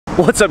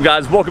What's up,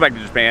 guys? Welcome back to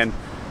Japan.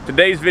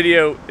 Today's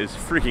video is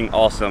freaking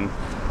awesome.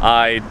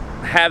 I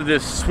have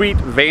this sweet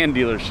van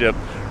dealership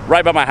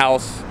right by my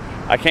house.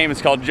 I came, it's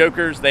called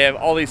Joker's. They have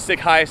all these sick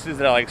Hiaces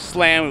that are like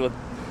slammed with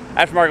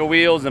aftermarket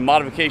wheels and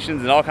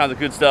modifications and all kinds of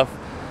good stuff.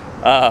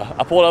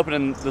 I pulled up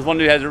and this one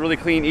dude has a really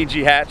clean EG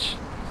hatch.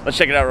 Let's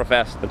check it out real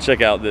fast. Let's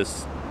check out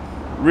this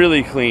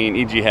really clean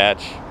EG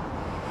hatch.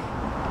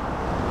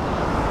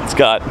 It's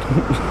got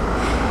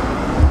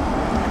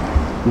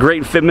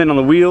great fitment on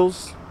the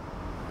wheels.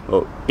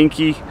 Oh,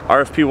 inky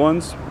RFP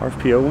ones,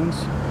 RFPO ones,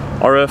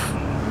 RF.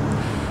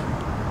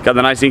 Got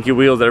the nice inky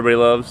wheels that everybody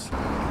loves.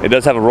 It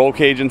does have a roll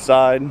cage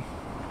inside.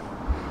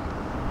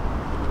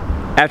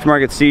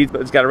 Aftermarket seats,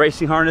 but it's got a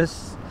racing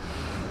harness.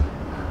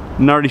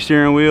 Nardy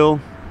steering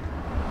wheel.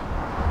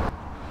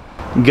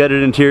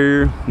 Gutted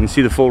interior. You can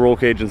see the full roll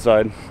cage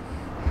inside.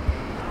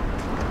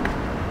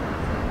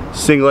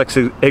 Single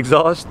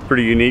exhaust,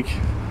 pretty unique.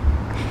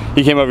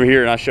 He came over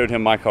here and I showed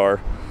him my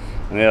car.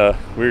 And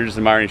we were just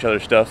admiring each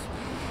other's stuff.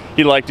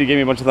 He liked it, gave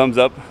me a bunch of thumbs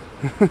up.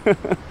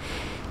 But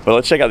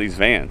let's check out these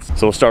vans.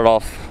 So we'll start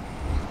off,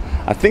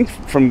 I think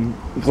from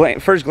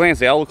first glance,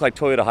 they all look like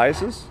Toyota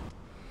Hiaces.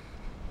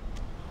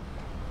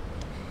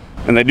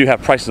 And they do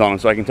have prices on them,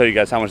 so I can tell you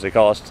guys how much they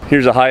cost.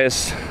 Here's a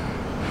Hiace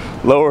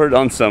lowered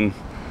on some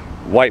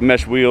white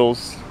mesh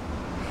wheels.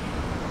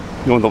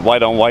 Going with the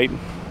white on white.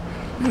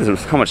 Look at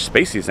how much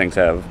space these things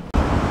have.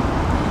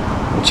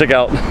 We'll check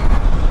out,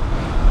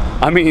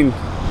 I mean,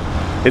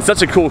 it's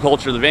such a cool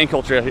culture. The van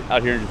culture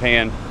out here in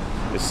Japan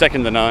is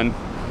second to none.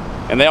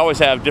 And they always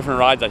have different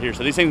rides out here.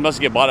 So these things must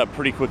get bought up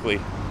pretty quickly.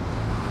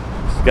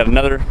 It's got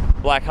another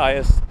black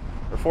Hiace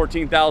for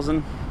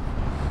 $14,000.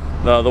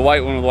 The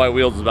white one with the white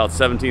wheels is about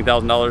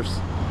 $17,000.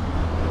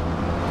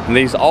 And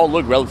these all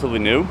look relatively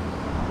new.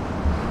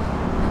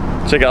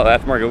 Check out the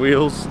aftermarket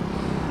wheels.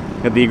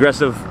 Got the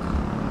aggressive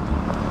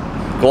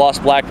gloss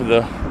black with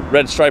the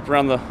red stripe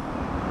around the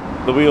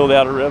wheel, the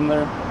outer rim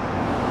there.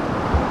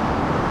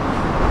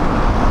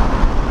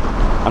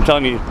 I'm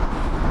telling you,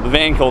 the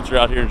van culture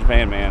out here in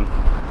Japan, man.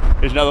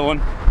 Here's another one.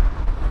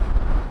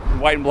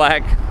 White and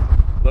black,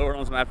 lower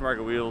on some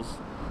aftermarket wheels.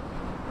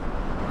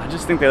 I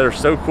just think that they're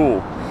so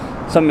cool.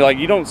 Something like,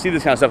 you don't see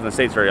this kind of stuff in the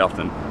States very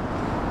often.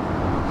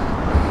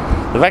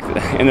 The fact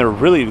that, and they're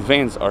really, the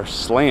vans are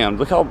slammed.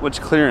 Look how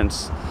much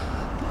clearance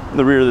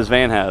the rear of this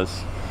van has.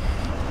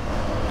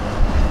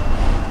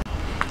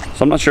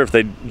 So I'm not sure if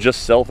they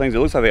just sell things. It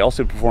looks like they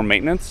also perform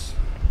maintenance.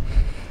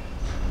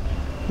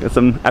 Got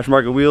some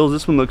aftermarket wheels.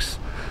 This one looks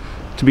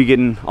to be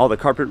getting all the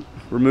carpet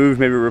removed,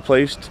 maybe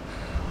replaced.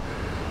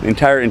 The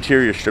entire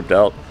interior stripped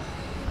out.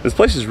 This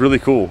place is really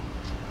cool.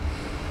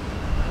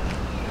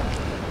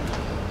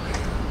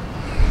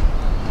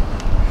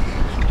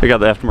 Check out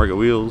the aftermarket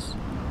wheels.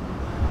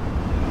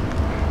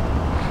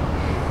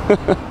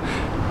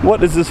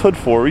 What is this hood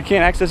for? We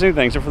can't access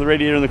anything except for the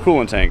radiator and the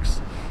coolant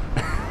tanks.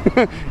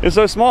 It's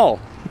so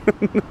small.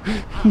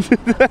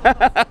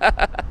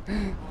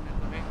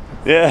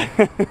 Yeah.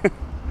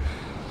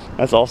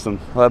 That's awesome.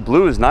 Well, that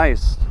blue is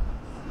nice.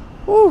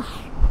 Woo.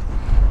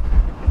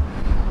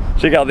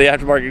 Check out the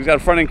aftermarket. It's got a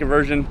front end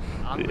conversion.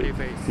 Angry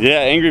face. Yeah,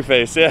 angry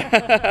face.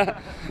 Yeah.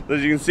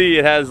 As you can see,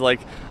 it has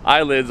like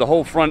eyelids. The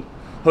whole front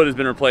hood has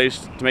been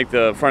replaced to make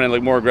the front end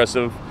look more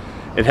aggressive.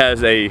 It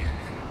has a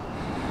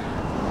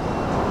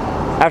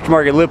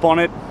aftermarket lip on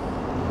it.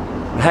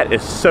 That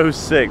is so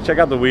sick. Check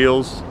out the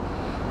wheels.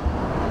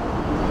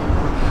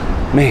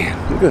 Man,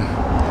 look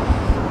at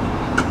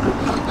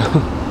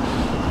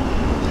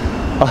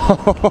I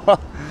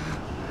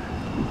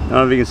don't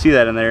know if you can see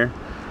that in there.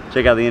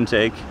 Check out the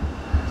intake.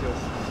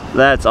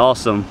 That's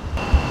awesome.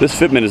 This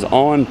fitment is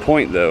on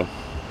point though.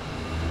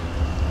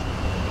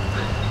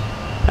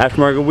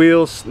 Aftermarket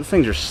wheels, these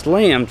things are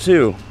slammed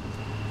too.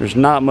 There's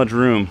not much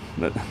room,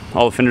 but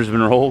all the fenders have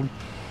been rolled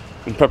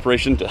in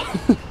preparation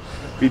to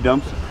be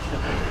dumped.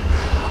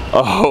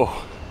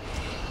 Oh,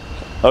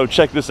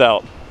 check this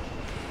out.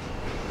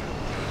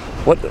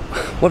 What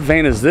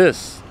van is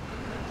this?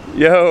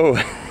 Yo,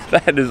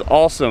 that is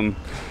awesome.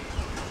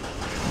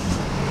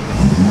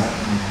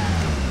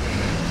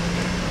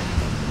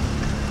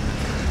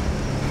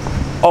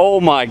 Oh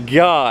my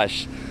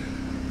gosh.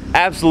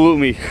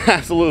 Absolutely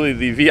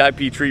the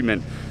VIP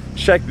treatment.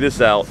 Check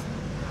this out.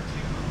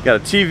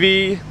 Got a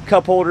TV,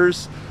 cup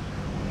holders,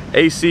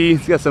 AC.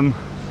 It's got some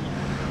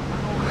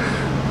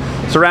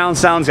surround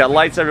sounds, got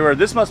lights everywhere.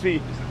 This must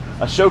be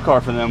a show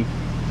car for them.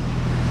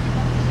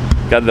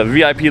 Got the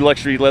VIP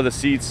luxury leather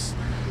seats,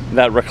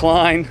 that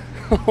recline.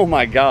 Oh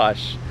my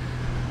gosh.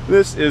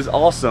 This is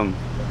awesome.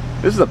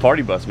 This is a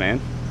party bus,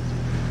 man.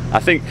 I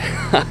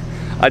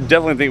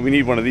definitely think we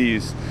need one of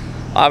these.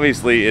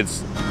 Obviously,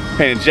 it's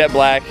painted jet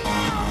black.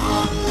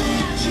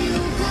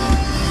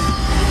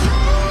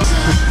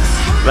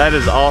 That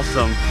is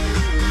awesome.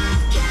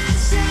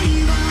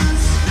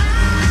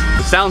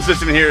 The sound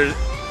system in here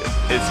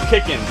is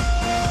kicking.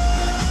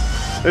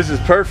 This is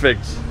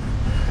perfect.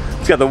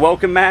 It's got the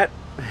welcome mat.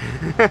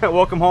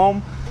 Welcome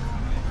home.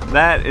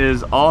 That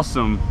is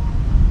awesome.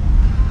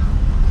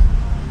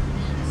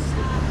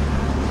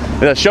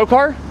 Is that a show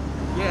car?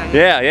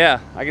 Yeah,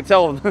 I can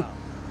tell.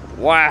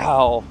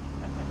 Wow,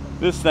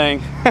 this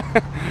thing.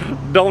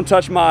 Don't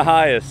touch my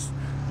highest.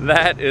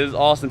 That is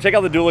awesome. Check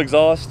out the dual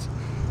exhaust.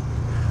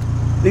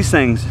 These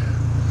things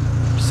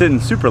are sitting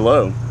super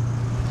low.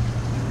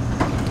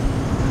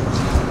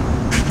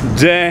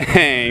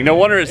 Dang, no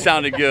wonder it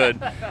sounded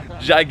good.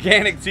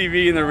 Gigantic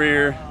TV in the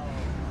rear.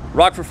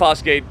 Rockford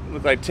Fosgate,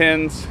 look like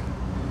 10s.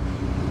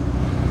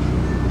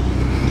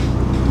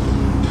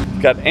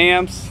 Got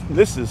amps.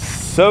 This is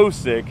so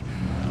sick.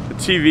 The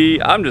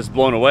TV, I'm just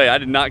blown away. I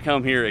did not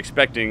come here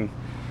expecting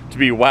to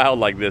be wowed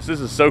like this. This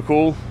is so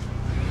cool.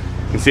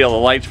 You can see all the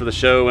lights for the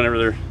show whenever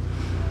they're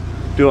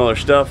doing all their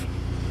stuff.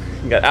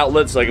 You got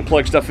outlets so I can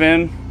plug stuff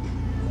in.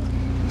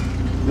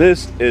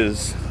 This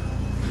is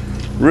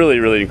really,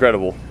 really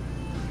incredible.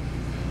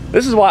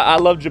 This is why I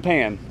love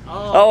Japan.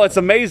 Oh, it's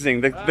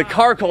amazing. The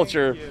car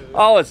culture,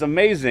 oh, it's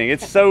amazing.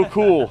 It's so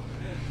cool.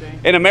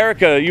 In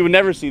America, you would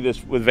never see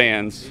this with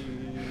vans.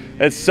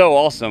 It's so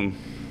awesome.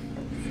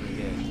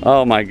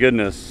 Oh my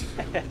goodness.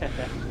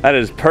 That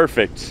is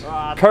perfect.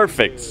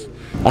 Perfect.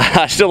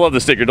 I still love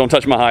the sticker, don't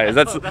touch my highs.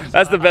 That's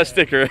the best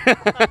sticker.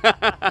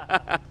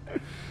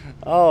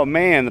 Oh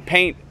man, the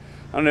paint,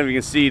 I don't know if you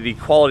can see, the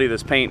quality of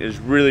this paint is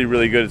really,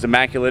 really good. It's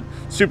immaculate,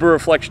 super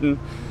reflection.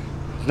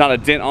 There's not a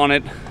dent on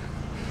it.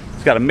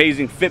 It's got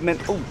amazing fitment.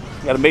 Oh,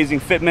 got amazing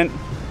fitment.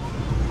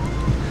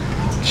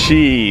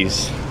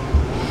 Jeez.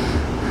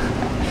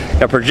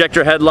 Got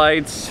projector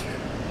headlights.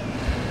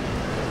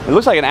 It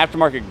looks like an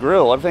aftermarket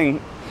grill.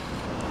 Everything,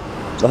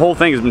 the whole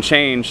thing has been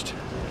changed.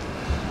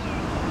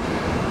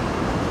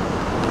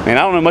 Man,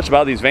 I don't know much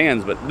about these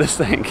vans, but this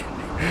thing,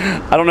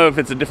 I don't know if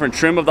it's a different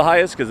trim of the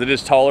highest because it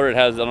is taller. It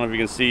has, I don't know if you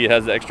can see, it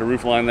has the extra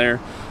roof line there.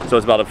 So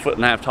it's about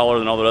 1.5 feet taller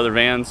than all the other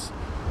vans.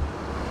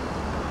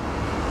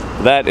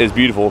 That is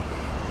beautiful.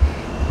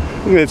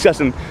 Look, it's got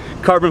some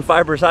carbon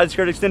fiber side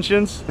skirt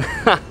extensions.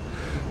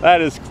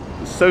 That is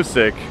so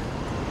sick.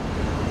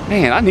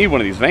 Man, I need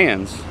one of these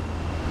vans.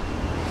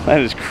 That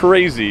is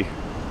crazy.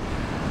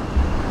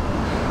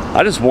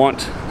 I just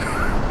want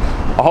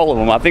all of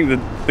them. I think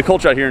the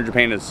culture out here in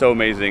Japan is so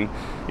amazing.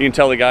 You can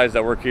tell the guys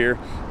that work here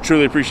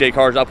truly appreciate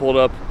cars. I pulled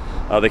up,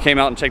 they came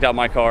out and checked out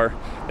my car.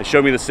 They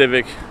showed me the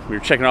Civic. We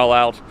were checking it all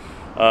out.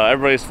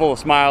 Everybody's full of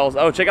smiles.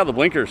 Oh, check out the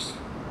blinkers.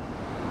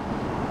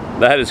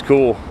 That is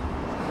cool.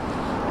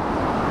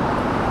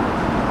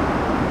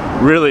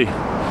 Really,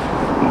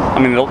 I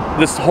mean,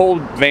 this whole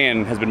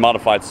van has been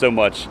modified so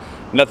much.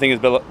 Nothing has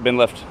been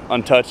left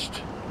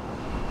untouched.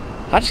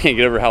 I just can't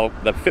get over how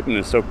that fitment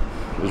is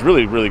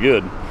really, really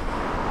good.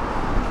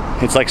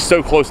 It's like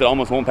so close it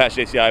almost won't pass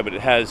JCI, but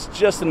it has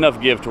just enough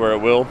give to where it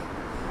will.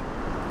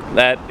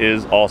 That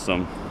is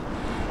awesome.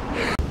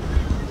 I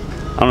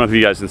don't know if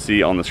you guys can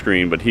see on the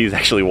screen, but he's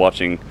actually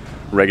watching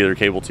regular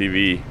cable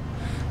TV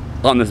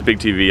on this big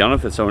TV. I don't know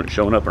if it's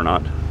showing up or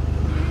not,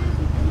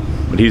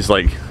 but he's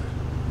like,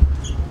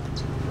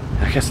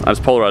 I guess I was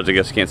polarized, I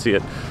guess you can't see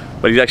it,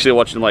 but he's actually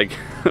watching, like,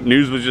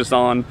 news was just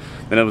on,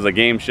 then it was a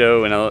game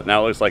show, and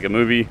now it looks like a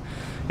movie.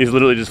 He's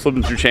literally just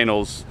flipping through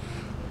channels.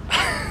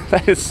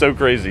 That is so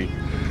crazy.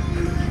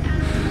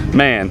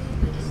 Man,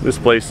 this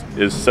place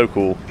is so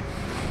cool.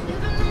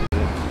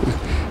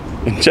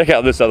 And check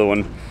out this other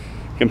one,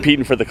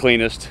 competing for the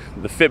cleanest.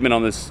 The fitment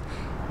on this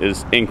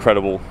is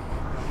incredible.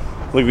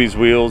 Look at these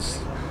wheels.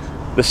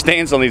 The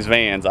stance on these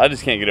vans, I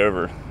just can't get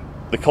over.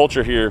 The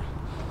culture here,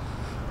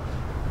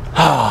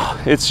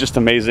 it's just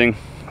amazing.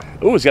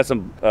 Ooh, it's got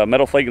some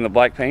metal flake in the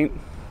black paint.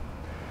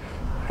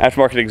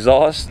 Aftermarket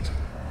exhaust.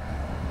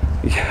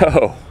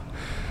 Yo,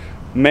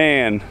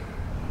 man.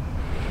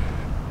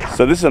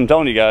 So this is, I'm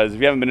telling you guys, if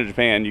you haven't been to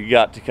Japan, you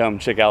got to come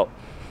check out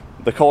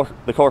the car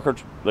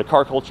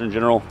culture in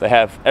general. They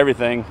have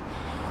everything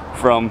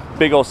from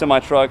big old semi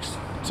trucks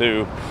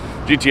to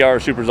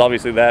GTR Supers,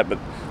 obviously that, but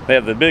they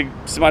have the big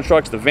semi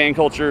trucks, the van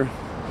culture,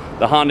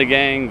 the Honda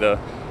gang, the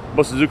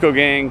Bosuzuko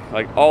gang,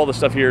 like all the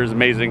stuff here is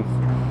amazing.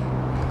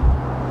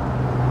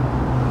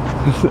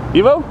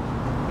 Evo?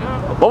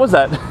 Yeah. What was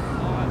that?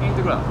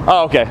 Integra.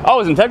 Oh, okay.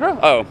 Oh, it was Integra?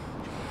 Oh,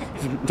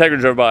 Integra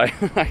drove by.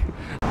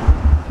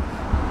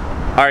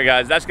 All right,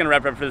 guys, that's gonna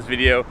wrap it up for this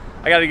video.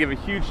 I gotta give a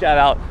huge shout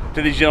out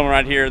to these gentlemen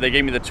right here. They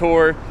gave me the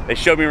tour. They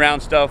showed me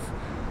around stuff.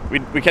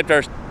 We kept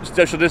our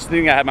social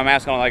distancing. I had my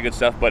mask on, all that good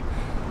stuff, but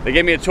they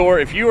gave me a tour.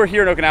 If you are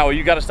here in Okinawa,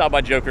 you gotta stop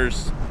by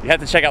Joker's. You have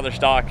to check out their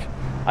stock.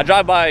 I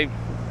drive by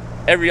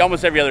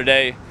almost every other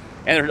day,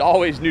 and there's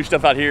always new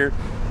stuff out here.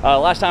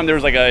 Last time there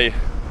was like a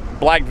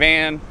black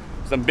van,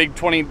 some big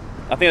 20, I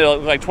think they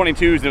looked like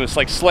 22s, and it was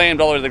like slammed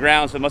all over the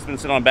ground, so it must have been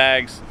sitting on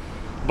bags.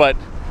 But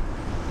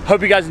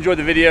hope you guys enjoyed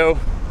the video.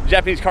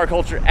 Japanese car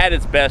culture at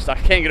its best. I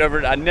can't get over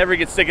it. I never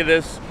get sick of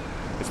this.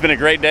 It's been a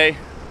great day.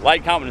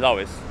 Like, comment as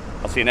always.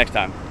 I'll see you next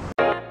time.